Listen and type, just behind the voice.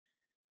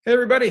Hey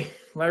everybody,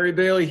 Larry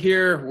Bailey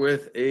here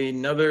with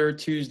another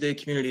Tuesday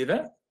community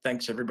event.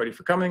 Thanks everybody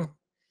for coming.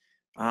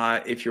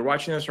 If you're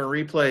watching this on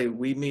replay,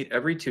 we meet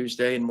every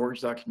Tuesday in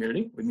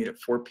Mortgage.Community. We meet at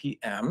 4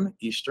 p.m.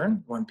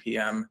 Eastern, 1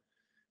 p.m.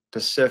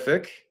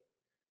 Pacific.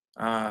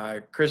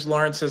 Chris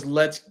Lawrence says,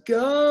 let's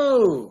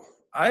go.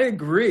 I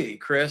agree,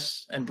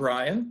 Chris and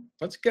Brian.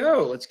 Let's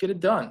go. Let's get it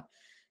done.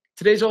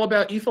 Today's all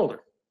about eFolder.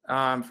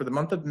 For the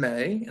month of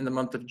May and the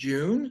month of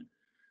June,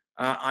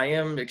 I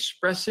am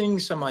expressing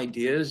some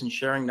ideas and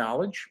sharing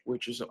knowledge,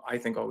 which is, I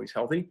think, always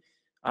healthy,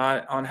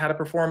 on how to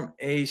perform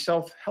a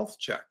self-health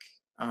check.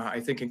 I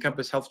think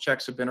Encompass health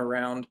checks have been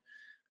around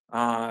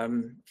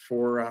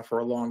for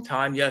a long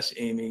time. Yes,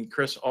 Amy,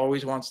 Chris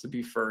always wants to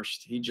be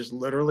first. He just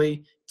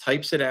literally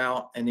types it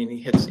out and then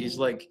he's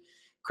like,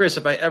 Chris,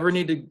 if I ever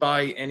need to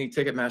buy any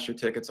Ticketmaster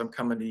tickets, I'm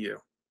coming to you,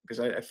 because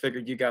I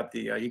figured you got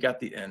the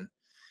in.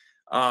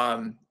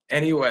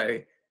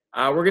 Anyway.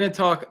 We're going to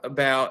talk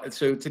about,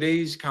 so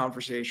today's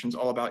conversation is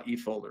all about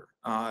eFolder.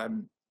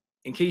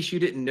 In case you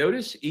didn't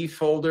notice,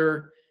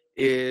 eFolder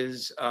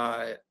is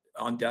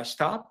on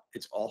desktop.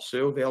 It's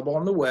also available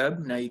on the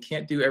web. Now, you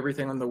can't do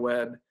everything on the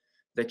web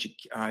that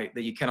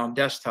you can on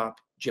desktop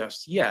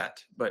just yet,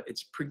 but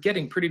it's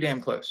getting pretty damn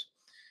close.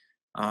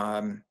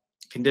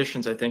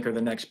 Conditions, I think, are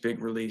the next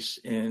big release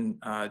in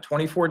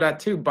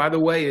 24.2. By the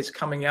way, it's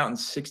coming out in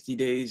 60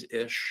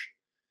 days-ish.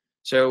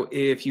 So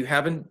if you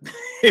haven't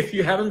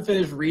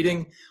finished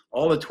reading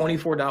all the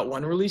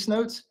 24.1 release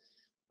notes,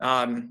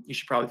 you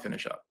should probably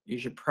finish up. You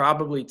should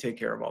probably take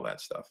care of all that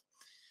stuff.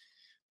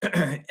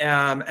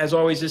 As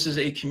always, this is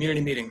a community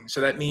meeting, so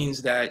that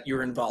means that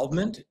your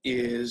involvement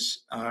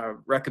is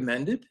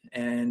recommended.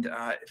 And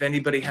if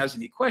anybody has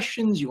any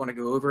questions, you want to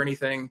go over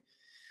anything,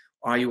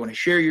 you want to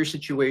share your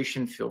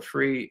situation, feel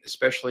free,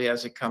 especially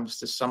as it comes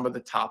to some of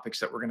the topics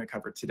that we're going to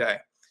cover today.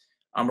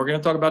 We're going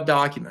to talk about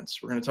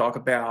documents. We're going to talk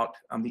about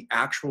the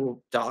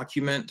actual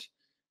document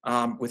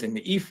within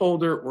the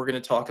eFolder. We're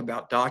going to talk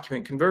about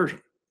document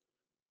conversion.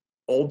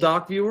 Old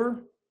doc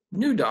viewer,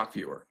 new doc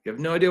viewer. You have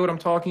no idea what I'm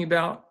talking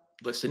about?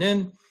 Listen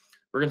in.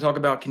 We're going to talk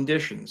about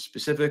conditions,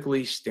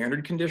 specifically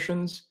standard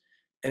conditions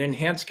and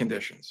enhanced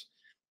conditions.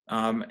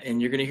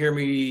 And you're going to hear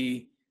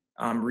me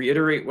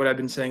reiterate what I've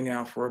been saying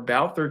now for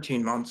about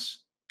 13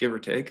 months, give or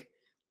take.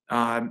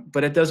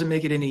 But it doesn't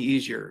make it any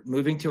easier.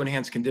 Moving to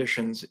enhanced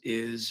conditions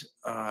is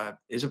a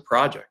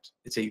project.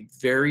 It's a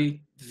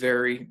very,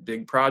 very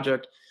big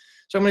project.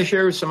 So I'm going to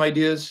share some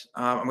ideas.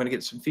 I'm going to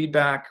get some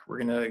feedback. We're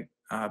going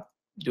to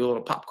do a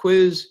little pop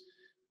quiz,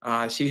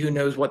 see who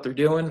knows what they're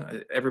doing.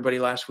 Everybody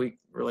last week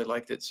really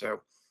liked it. So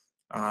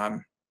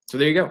there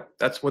you go.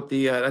 That's what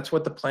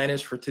the plan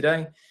is for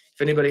today.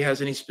 If anybody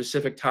has any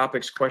specific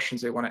topics,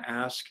 questions they want to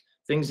ask,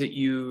 things that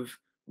you've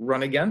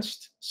run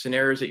against,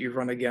 scenarios that you've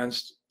run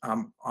against,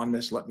 on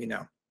this, let me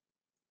know.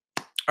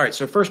 All right,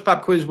 so first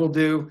pop quiz we'll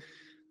do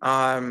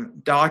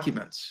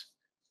documents.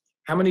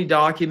 How many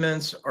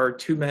documents are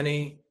too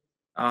many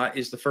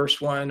is the first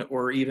one,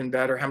 or even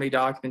better, how many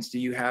documents do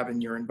you have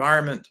in your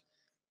environment?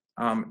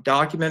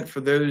 Document,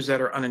 for those that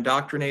are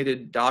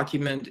unindoctrinated,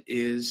 document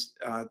is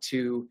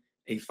to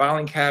a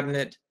filing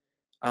cabinet,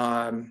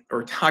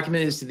 or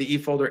document is to the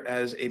eFolder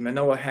as a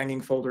manila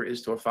hanging folder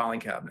is to a filing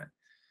cabinet.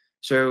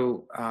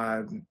 So,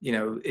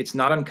 it's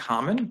not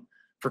uncommon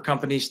for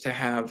companies to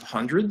have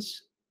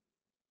hundreds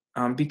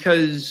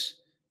because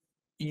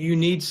you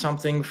need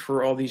something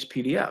for all these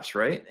PDFs,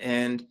 right?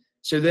 And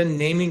so then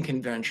naming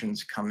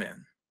conventions come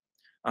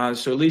in.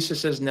 So Lisa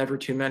says never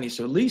too many.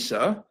 So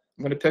Lisa,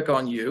 I'm going to pick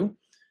on you.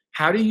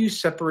 How do you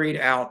separate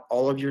out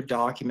all of your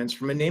documents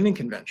from a naming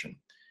convention?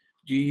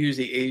 Do you use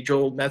the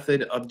age-old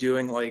method of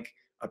doing like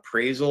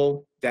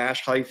appraisal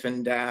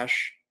 ---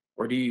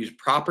 or do you use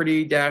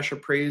property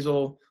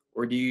 -appraisal,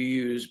 or do you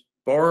use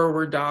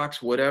borrower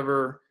docs,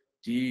 whatever?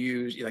 Do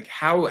you use, like,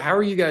 how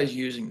are you guys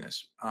using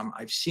this?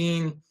 I've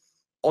seen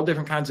all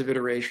different kinds of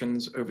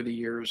iterations over the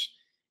years,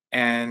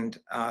 and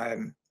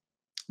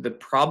the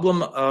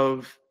problem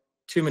of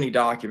too many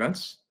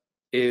documents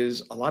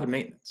is a lot of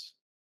maintenance.